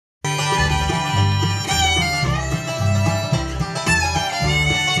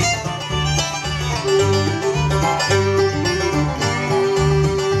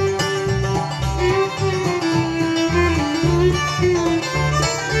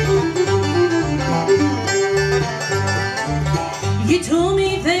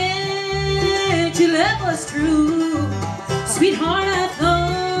true. Sweetheart, I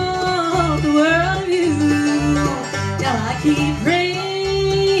thought the world of you. Now I keep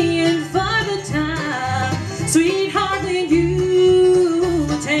praying for the time, sweetheart, when you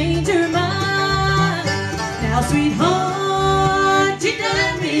will change your mind. Now, sweetheart, you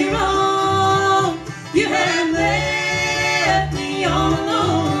done me wrong. You have left me all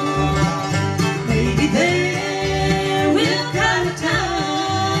alone. Maybe there will come a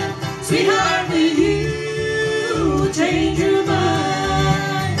time, sweetheart, when you will change your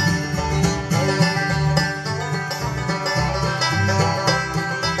mind.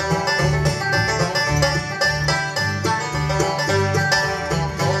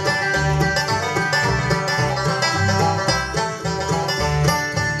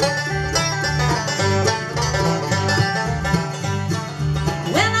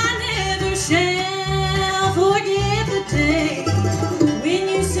 Well, I never shall forget the day when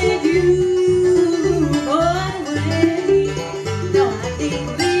you said you were going away. No, I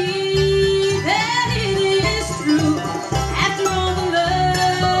can't believe that it is true. After all the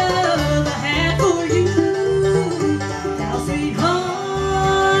love I had for you. Now,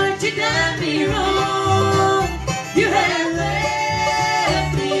 sweetheart, you done me wrong. You have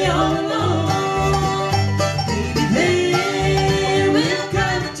left me all alone. Maybe there will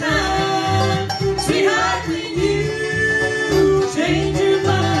come a time, sweetheart, when you change your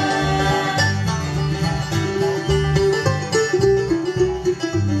mind.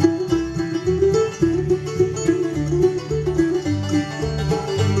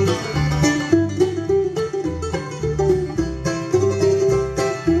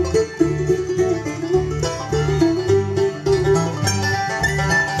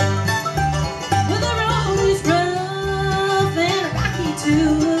 Well, the road is rough and rocky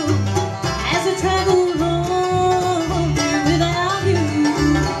too.